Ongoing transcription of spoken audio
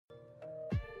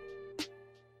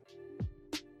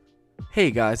Hey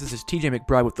guys, this is TJ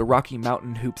McBride with the Rocky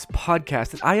Mountain Hoops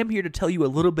podcast, and I am here to tell you a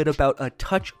little bit about A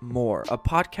Touch More, a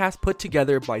podcast put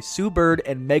together by Sue Bird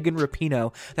and Megan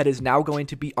Rapinoe that is now going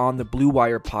to be on the Blue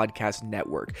Wire Podcast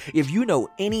Network. If you know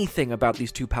anything about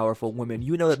these two powerful women,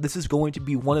 you know that this is going to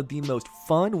be one of the most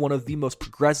fun, one of the most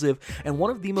progressive, and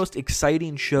one of the most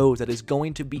exciting shows that is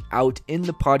going to be out in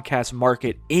the podcast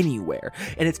market anywhere.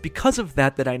 And it's because of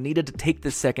that that I needed to take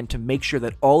this second to make sure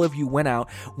that all of you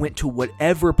went to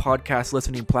whatever podcast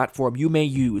listening platform you may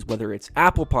use, whether it's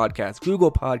Apple Podcasts,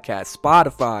 Google Podcasts,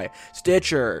 Spotify,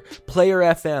 Stitcher, Player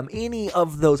FM, any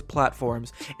of those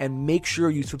platforms, and make sure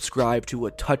you subscribe to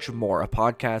A Touch More, a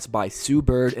podcast by Sue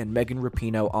Bird and Megan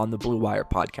Rapinoe on the Blue Wire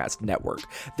Podcast Network.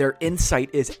 Their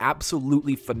insight is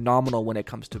absolutely phenomenal when it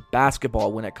comes to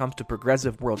basketball, when it comes to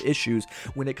progressive world issues,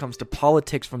 when it comes to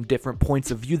politics from different points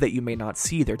of view that you may not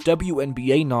see. Their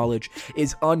WNBA knowledge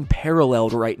is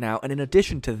unparalleled right now, and in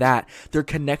addition to that, their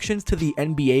connections to the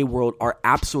NBA world are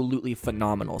absolutely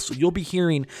phenomenal. So you'll be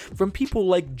hearing from people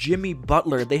like Jimmy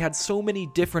Butler. They had so many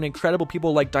different incredible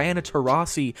people like Diana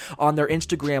Taurasi on their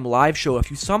Instagram live show.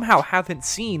 If you somehow haven't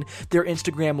seen their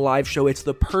Instagram live show, it's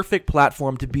the perfect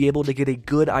platform to be able to get a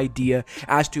good idea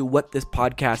as to what this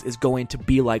podcast is going to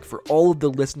be like for all of the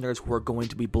listeners who are going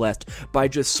to be blessed by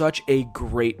just such a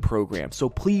great program. So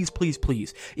please,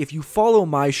 if you follow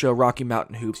my show, Rocky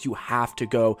Mountain Hoops, you have to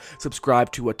go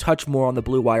subscribe to A Touch More on the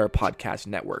Blue Wire Podcast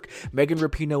Network. Megan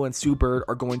Rapinoe and Sue Bird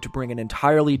are going to bring an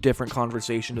entirely different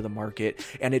conversation to the market,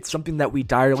 and it's something that we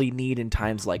direly need in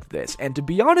times like this. And to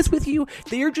be honest with you,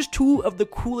 they are just two of the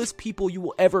coolest people you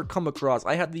will ever come across.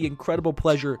 I had the incredible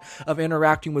pleasure of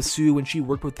interacting with Sue when she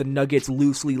worked with the Nuggets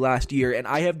loosely last year, and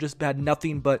I have just had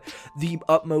nothing but the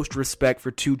utmost respect for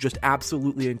two just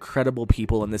absolutely incredible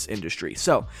people in this industry.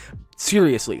 So,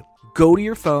 seriously, go to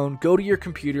your phone, go to your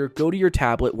computer, go to your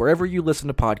tablet, wherever you listen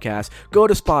to podcasts, go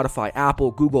to Spotify,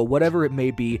 Apple, Google, whatever it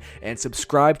may be, and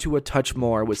subscribe to A Touch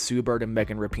More with Sue Bird and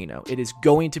Megan Rapinoe. It is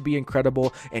going to be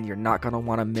incredible, and you're not going to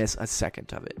want to miss a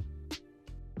second of it.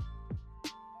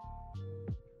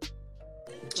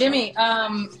 Jimmy, I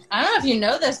don't know if you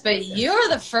know this, but you're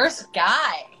the first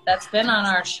guy that's been on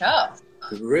our show.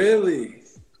 Really?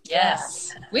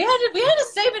 Yes. We had to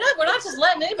save it up. We're not just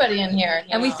letting anybody in here.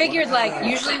 And we figured, like,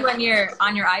 usually when you're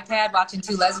on your iPad watching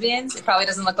two lesbians, it probably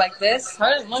doesn't look like this.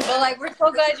 But, like, we're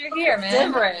so glad you're here, man.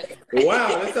 Different.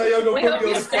 Wow, that's how y'all gonna put me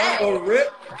on the spot or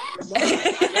rip?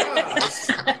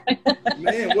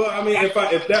 Man, well, I mean,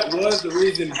 if that was the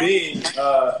reason being,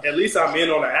 at least I'm in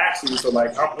on the action, so,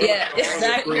 like, I'm on the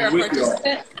screen with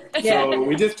y'all. So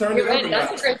we just turned it up a notch.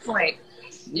 That's a great point.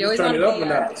 You always turn it up a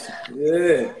notch.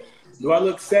 Yeah. Do I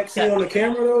look sexy on the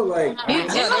camera though? Like,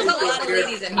 there's a lot of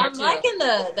ladies in here I'm liking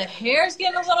the hair's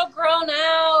getting a little grown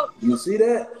out. You see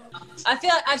that? I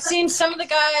feel like I've seen some of the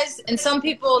guys and some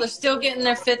people, they're still getting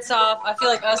their fits off. I feel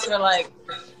like us are like,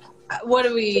 what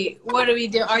do we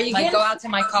do? Are you like go out to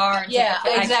my car?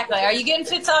 And exactly. Are you getting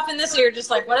fits off in this, or you're just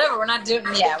like whatever? We're not doing.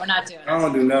 Yeah, we're not doing it. I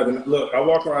don't do nothing. Look, I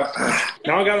walk around.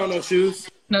 Now I got on no shoes.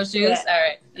 No shoes? Yeah. All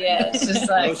right. Yeah, it's just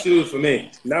like no shoes for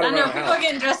me. Not I around know the people house. are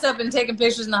getting dressed up and taking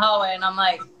pictures in the hallway, and I'm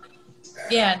like,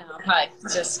 yeah, no, hi,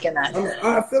 just gonna.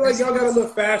 I feel like y'all got a little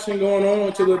fashion going on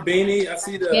with your little beanie. I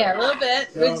see the. Yeah, a little bit.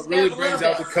 It really brings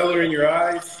out the color in your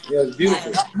eyes. Yeah, it's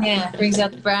beautiful. Yeah, brings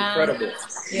out the brown. Incredible.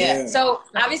 Yeah. So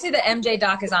obviously the MJ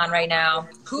doc is on right now.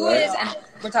 Who is? And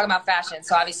we're talking about fashion.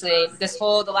 So obviously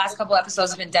the last couple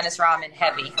episodes have been Dennis Rodman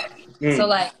heavy. So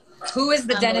like. Who is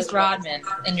the Dennis Rodman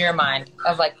in your mind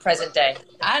of like present day?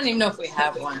 I don't even know if we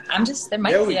have one. There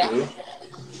might be. Do.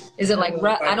 Is it like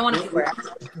I don't want to swear.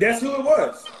 That's who it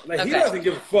was. Like he doesn't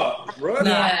give a fuck, bro.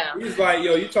 Yeah. He's like,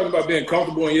 yo, you talking about being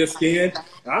comfortable in your skin?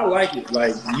 I like it.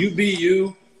 Like you be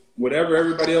you. Whatever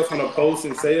everybody else want to post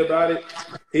and say about it,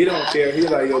 he don't care. He's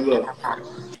like, yo, look.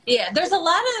 Yeah, there's a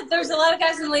lot of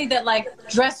guys in the league that like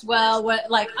dress well.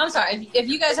 I'm sorry, if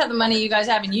you guys have the money you guys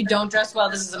have and you don't dress well,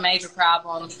 this is a major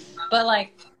problem. But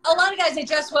like a lot of guys, they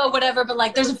dress well, whatever. But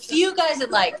like, there's a few guys that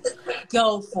like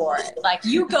go for it. Like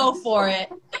you go for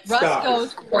it. Russ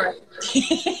goes for it.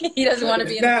 He doesn't want to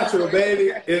be. It's natural,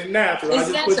 baby. It's natural. I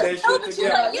just put that shit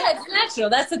together. Yeah, it's natural.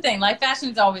 That's the thing. Like fashion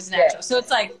is always natural. So it's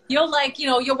like you'll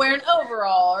wear an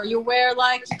overall or you'll wear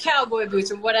like cowboy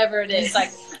boots or whatever it is.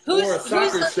 Like who's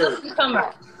the up and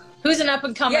comer? Who's an up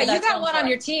and comer? Yeah, you got one on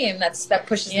your team that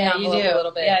pushes the envelope a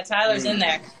little bit. Yeah, Tyler's in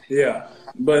there. Yeah,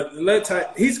 but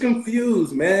he's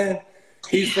confused, man.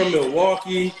 He's from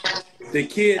Milwaukee. The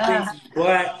kid thinks he's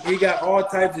black. He got all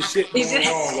types of shit going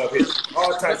on up here.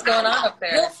 All types. What's going on up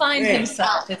there? He'll find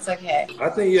himself. It's okay. I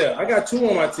think, I got two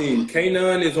on my team.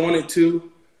 K-Nun is on it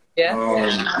too. Yeah.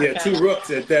 2 rooks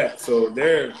at that. So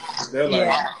they're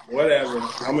like, whatever.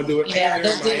 I'm gonna do it. Yeah,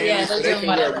 they're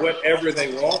doing whatever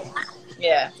they want.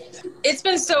 Yeah. It's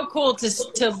been so cool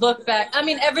to look back. I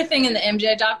mean, everything in the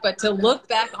MJ doc, but to look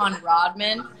back on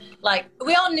Rodman, like,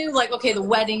 we all knew, like, okay, the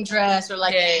wedding dress or,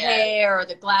 like, the hair or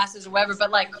the glasses or whatever, but,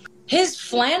 like, his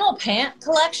flannel pant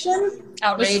collection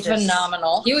outrageous, was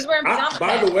phenomenal. He was wearing pajama pants.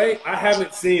 By the way, I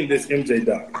haven't seen this MJ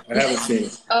doc. I haven't seen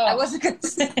it. I wasn't going to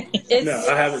say. No,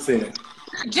 I haven't seen it.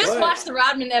 Just watch the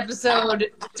Rodman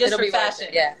episode just for fashion.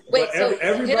 Yeah. Wait, so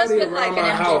everybody around my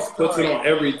house puts it on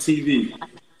every TV.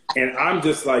 And I'm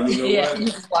just like, you know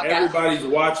what? Everybody's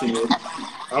watching it.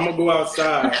 I'm going to go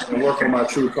outside and work on my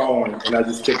true calling, and I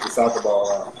just kick the soccer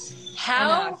ball out.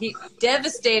 How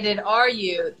devastated are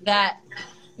you that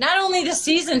not only the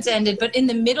season's ended, but in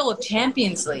the middle of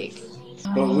Champions League?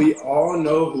 But we all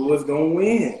know who was going to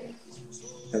win.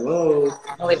 Hello.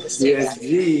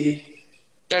 PSG.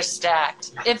 They're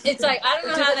stacked. It's like, I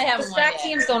don't know how they haven't won stacked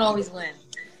teams don't always win.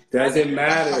 Doesn't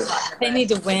matter. They need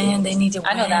to win.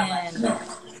 I know that much.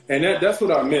 And that's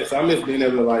what I miss. I miss being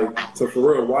able to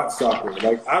for real watch soccer.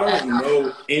 Like, I don't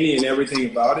know any and everything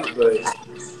about it, but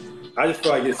I just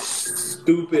feel like it's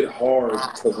stupid hard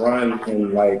to run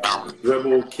and, like,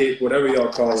 dribble, kick, whatever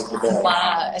y'all call it, the ball.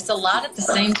 Wow, it's a lot at the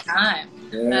same time.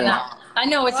 Yeah. I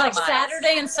know. It's like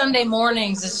Saturday and Sunday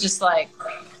mornings. It's just like,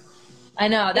 I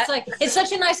know. That's like, it's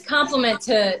such a nice compliment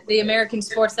to the American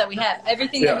sports that we have.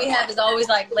 Everything that we have is always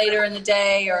like later in the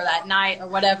day or at night or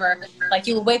whatever. Like,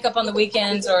 you will wake up on the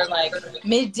weekends or like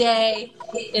midday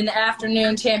in the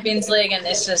afternoon, Champions League, and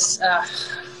it's just.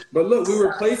 But look, we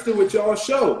replaced it with y'all's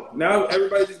show. Now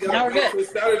everybody just got to wait for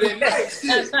Saturday night.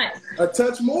 That's fine. A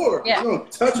touch more. Yeah. You know,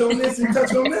 touch on this and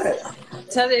touch on that.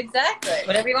 So exactly.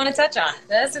 Whatever you want to touch on.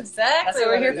 That's exactly what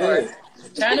we're here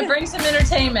for. Trying to bring some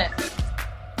entertainment.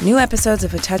 New episodes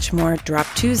of A Touch More drop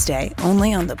Tuesday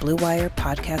only on the Blue Wire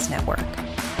Podcast Network.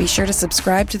 Be sure to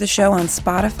subscribe to the show on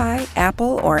Spotify,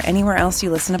 Apple, or anywhere else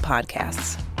you listen to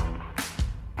podcasts.